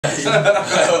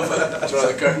Draw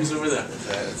the curtains over there.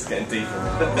 It's getting deeper.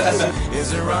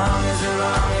 Is it wrong, is it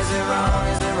wrong, is it wrong,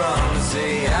 is it wrong to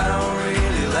say I don't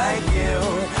really like you?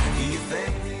 Do you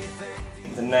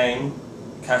think? The name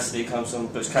Kassidy comes from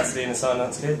Butch Kassidy and the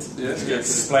Silent Kid. Yeah. Could you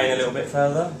explain a little bit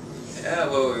further? Yeah,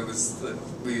 well, it was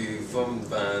we formed the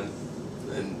band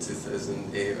in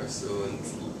 2008 or so, and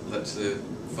literally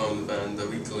formed the band a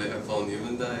week later. Paul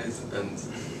Newman died, and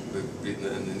we were reading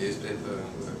it in the newspaper,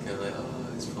 and we were kind of like,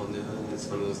 oh, it's Paul Newman. It's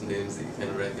one of those names that you kind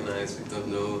of recognise, but you don't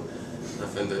know. And I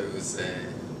found out it was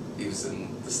he was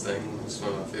in The Sting, which was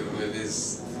one of my favourite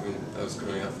movies when I was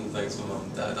growing up and things. My mum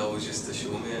and dad always used to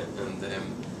show me it, and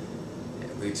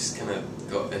we just kind of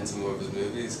got into more of his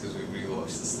movies because we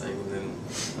rewatched The Sting, and then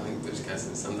I think Butch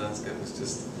Cassidy and Sundance Kid was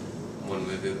just one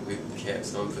movie that we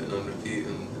kept on putting on repeat,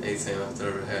 and any time after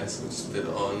a rehearsal we just put it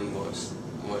on and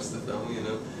watch the film, you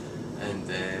know. And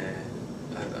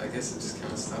I guess it just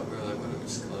kind of stopped. We were like, why don't we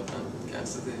just call it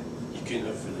Kassidy? You couldn't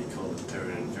have really called it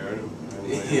Terror and Inferno.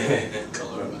 Yeah.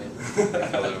 Colour of Money.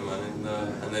 Colour of Money, no.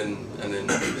 And then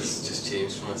it's just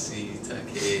changed from a C to a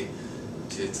K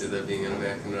due to there being an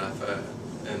American rapper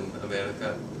in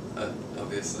America,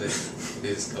 obviously,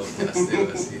 who's called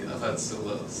Kassidy. I've had so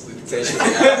little sleep.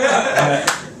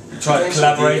 You tried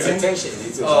collaborating?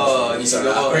 Oh, you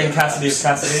know what? Bring Kassidy with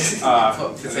Kassidy?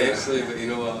 Potentially, but you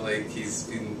know what, like, he's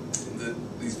been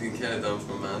kind of done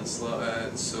for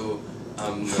manslaughter, so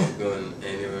I'm not going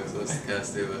anywhere close to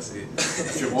Kassidy.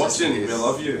 If you're watching, we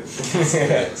love you.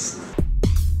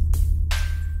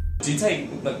 Do you take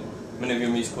many of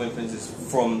your musical influences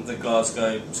from the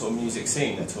Glasgow sort of music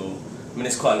scene at all? I mean,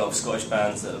 there's quite a lot of Scottish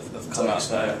bands that have come out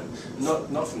there.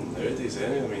 Not from nowadays,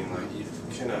 anyway. I mean, like, you've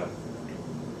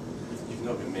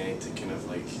not been made to kind of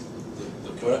like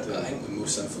look at it. I think the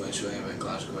most influential thing about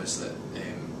Glasgow is that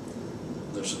in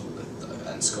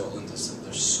Scotland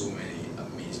there's so many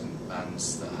amazing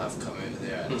bands that have come out of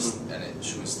there, and, and it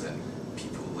shows that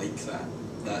people like that.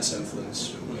 That's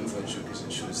influential because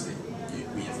it shows that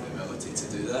we have the ability to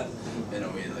do that in a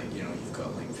way. Like, you know, you've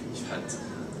got like you've had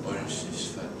Orange,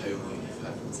 you've had Paolo, you've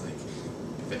had like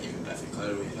even Biffy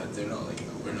Clyro.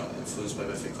 We're not influenced by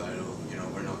Biffy Clyro, you know,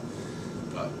 we're not.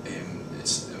 But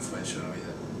it's influential in a way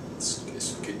that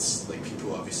it's good. Like,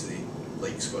 people obviously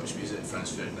like Scottish music.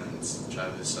 Franz Ferdinand,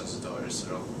 Travis, Sons and Daughters,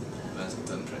 they're all bands that have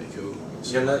done pretty cool.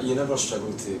 So you never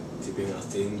struggle to be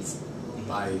entertained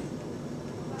by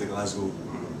the Glasgow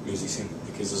music scene,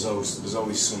 because there's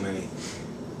always so many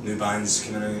new bands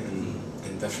coming out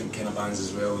and different kind of bands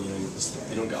as well. You know,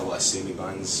 you don't get a lot of samey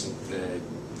bands.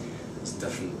 It's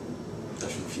different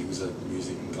fields of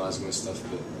music in Glasgow and stuff,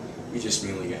 but we just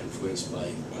mainly get influenced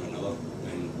by one another,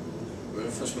 and we're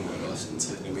the first one we listen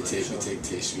to. And we take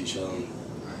taste from each other, and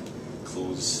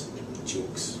clothes,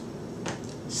 jokes,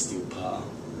 steel patter.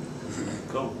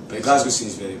 Cool. But the Glasgow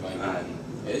scene's very vibrant.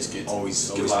 It is good. Always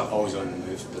on the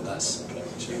move. But that's pretty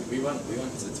much it. We want to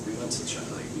try.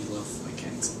 Like, we love like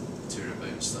tour about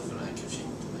and stuff. And I think if you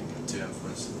like to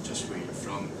influence just where you're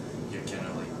from, you're kind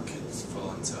of like could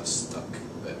fall into a stuck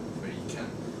bit where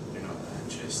you're not that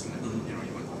interested in it. You know,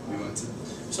 we want to.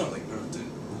 It's not like we're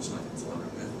doing. It's not like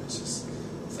a move. It's just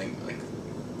I think like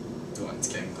don't want to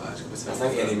get in Glasgow. I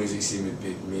think any music scene would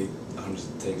be made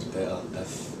 100 times better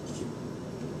if you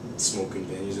could smoke in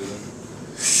venues with them.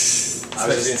 I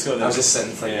was just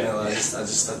sitting thinking,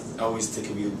 I always take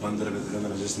a wee wonder about the room,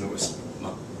 and I just noticed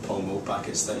my Pall Mall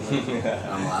packets sitting there.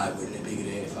 And I'm like, wouldn't it be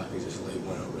great if I could just light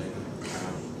one up right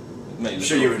now? I'm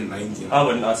sure you wouldn't mind, you know. I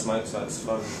wouldn't, I smoke, so it's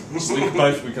fun.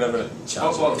 we could have a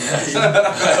chat. Draw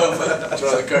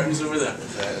the curtains over there.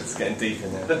 It's getting deep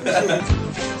in there.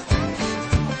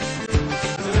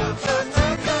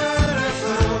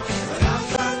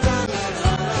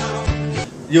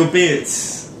 Your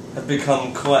beards have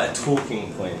become quite a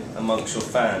talking point amongst your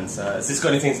fans. Has this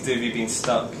got anything to do with you being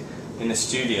stuck in the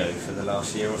studio for the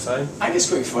last year or so? I think it's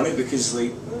quite funny because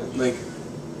like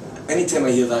anytime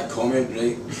I hear that comment,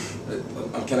 right,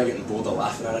 I'm kind of getting bored of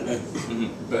laughing at it now.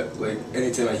 But like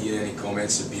anytime I hear any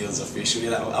comments of beards or facial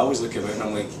hair, I always look about and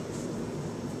I'm like,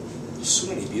 there's so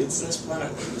many beards on this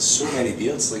planet. There's so many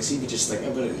beards. Like, see if you just think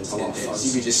about it. See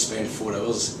if you just spend 4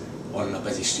 hours on a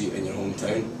busy street in your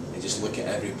hometown and just look at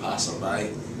every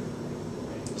passerby.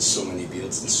 There's so many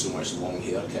beards and so much long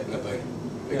hair kicking about.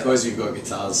 Because we've got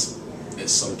guitars,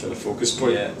 it's some kind of focus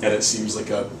point, and it seems like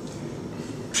a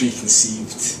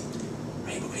preconceived,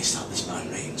 right, we're going to start this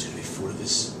band, right, there's going to be 4 of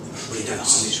us, we're going to do the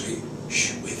harmonies, right,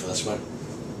 shh, wait for this one,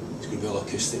 it's going to be all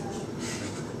acoustic,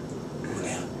 we're going to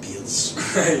have beards,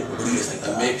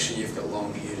 and make sure you've got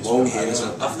long hair as well. Long hair as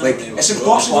well. Like, it's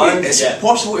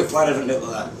impossible to plan everything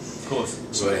like that. course.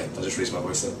 Sorry, I just raised my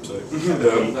voice there. Sorry.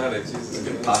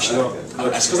 Jesus. Passionate.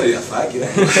 It's because I need a fag, yeah.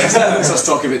 Let's just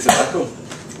talk about tobacco.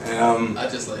 I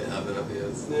just like having a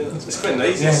beard. It's quite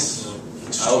nice. Yeah.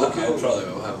 I probably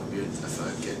will have a beard if I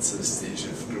get to the stage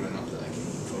of growing up that I can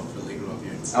properly grow a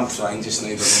beard. I'm trying just now,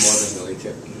 but my mom doesn't like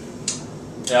it.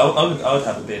 Yeah, I would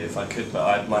have a beard if I could,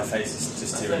 but my face is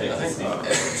just too ridiculous.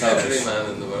 Every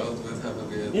man in the world would have a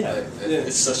beard. Yeah.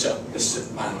 It's such a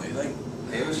manly thing.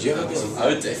 Hamish Do you have a would beard? have I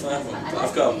would definitely have one, but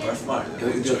I've got a birthmark. You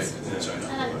like Enjoy beards? it.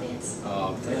 I like beards.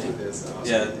 Oh, thank you.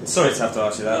 Yeah, sorry to have to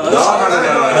ask you that. No.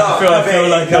 I feel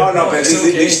like no, but it's at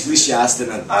okay. least you asked in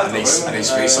a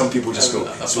nice way. Some people just go,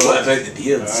 so what about the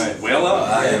beards? Well,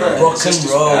 rock and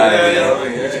roll.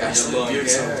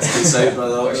 Peace out,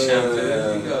 brother. What shampoo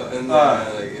have you got in there?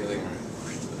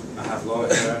 I have long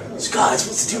hair. Guys,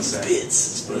 what's the deal with the beards?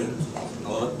 It's brilliant. I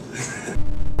love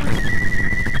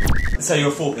it. So you're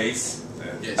a four-piece,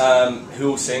 Yes. who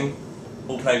all sing,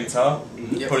 all play guitar.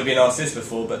 You've probably been asked this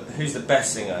before, but who's the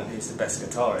best singer and who's the best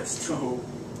guitarist? I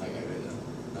got rid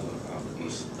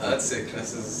of that. I'd say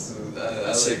Chris is.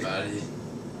 I'd say Barrie.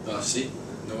 Oh, see?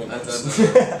 No one I else.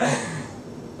 don't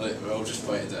know. Like, we're all just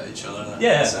pointed at each other.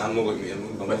 Yeah. So I'm not looking at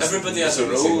him. But everybody has a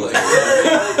role, like,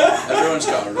 everyone's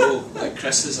got a role. Like,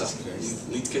 Chris is a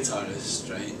lead guitarist,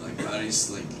 right? Like, Barry's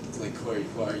like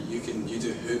where you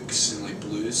do hooks and like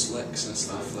blues licks and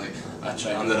stuff. Like, I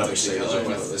try I'm to the put together other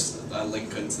with this. I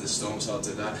link into the Storm, so I'll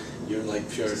do that. You're like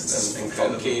pure Just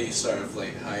funky sort of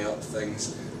like high up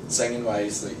things. Singing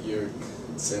wise, like you're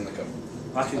saying like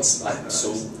a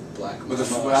soul black. With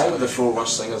the four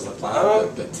worst singers on the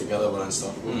planet, but together we're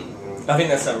unstoppable. I think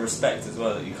that's that respect as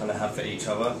well that you kind of have for each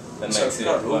other that makes it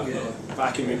work. If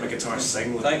I can make my guitar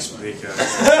sing, like, Thanks, make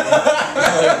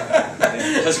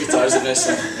his guitar's the best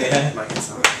thing. Yeah. my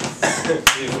guitar.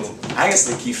 Beautiful. I think it's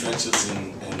like Keith Richards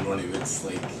and Ronnie Wood,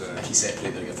 like if you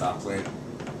separate their guitar playing,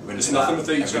 when It's nothing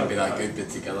without each it wouldn't be other. that good, but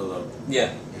together they're,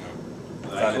 Yeah.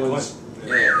 Valid point.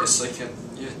 Yeah, it's like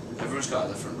everyone's got a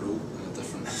different role and a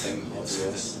different thing.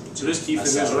 yes. So who's Keith and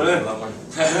who's That Ronnie? one.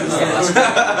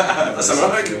 That's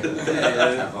ironic.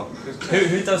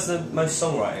 Who does the most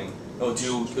songwriting? Or do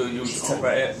you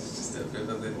separate it? Just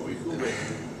everybody.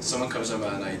 Someone comes in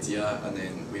with an idea and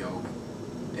then we all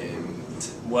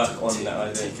Work on that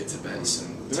idea. take it to bits.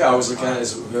 And The way I always look at it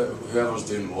is whoever's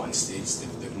doing what on stage,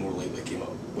 they've more likely came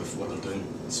up with what they're doing.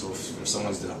 So if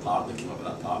someone's doing a part, they came up with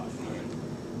that part. You know what I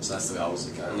mean? So that's the way I always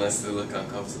look at it. Unless they look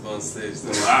uncomfortable on stage,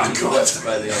 then Ah, they're whipped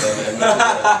by the other end.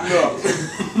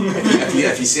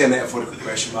 if you see a metaphorical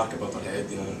question mark above their head,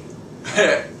 you know,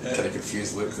 kind of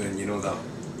confused look, then you know that.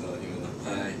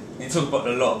 You talk a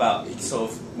lot about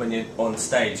sort of when you're on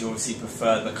stage, you obviously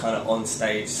prefer the kind of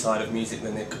on-stage side of music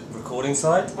than the recording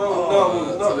side. Well,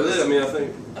 no, not really. I mean, I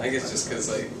think. I think it's just because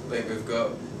like we've got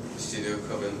studio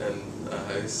equipment in a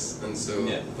house, and so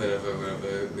whenever we're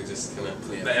about, we just kind of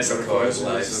That is a record recording,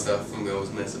 live so. stuff, and we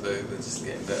always mess about with just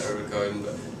getting better recording.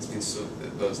 But it's been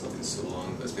it's not been so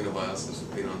long, but it's been a while since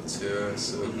we've been on tour,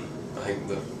 so I think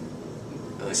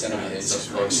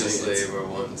subconsciously we're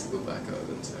wanting to go back out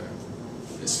on tour.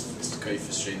 It's quite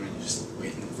frustrating when you're just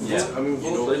waiting. Yeah. I mean, we've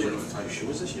You know, only played we're not- 5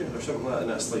 shows this year or something like that, and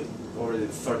that's like already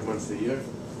the third month of the year.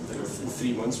 Like in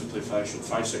 3 months we played 5,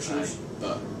 6 shows.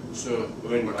 But So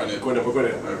we're we're gonna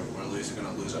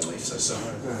gonna lose our life this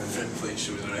summer. Playing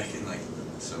shows, I reckon. Like,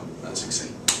 so that's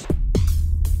exciting.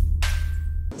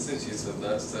 Since you told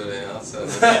that story, I'll tell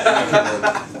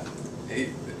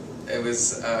it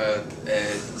was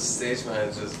stage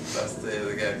manager's birthday.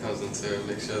 The guy comes on tour and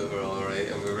makes sure that we're all alright,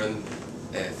 and we were in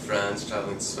France,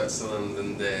 travelling to Switzerland,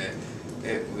 and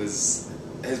it was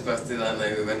his birthday that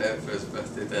night. We went out for his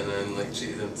birthday dinner and like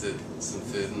treated him to some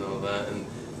food and all that, and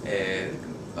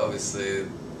obviously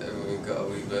everyone got a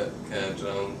wee bit kind of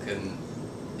drunk, and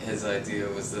his idea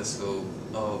was this whole,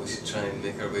 we should try and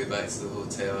make our way back to the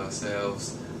hotel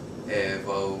ourselves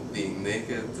while being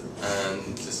naked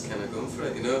and just kind of going for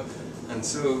it, you know. And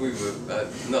so we were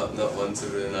not one to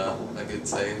ruin a good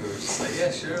time. We were just like,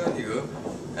 yeah, sure, on you go.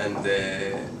 And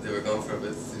they were gone for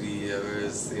about 3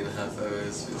 hours, 3.5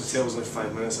 hours. The hotel was like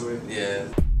 5 minutes away. Yeah.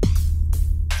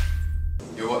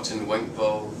 You're watching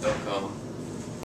WinkBall.com.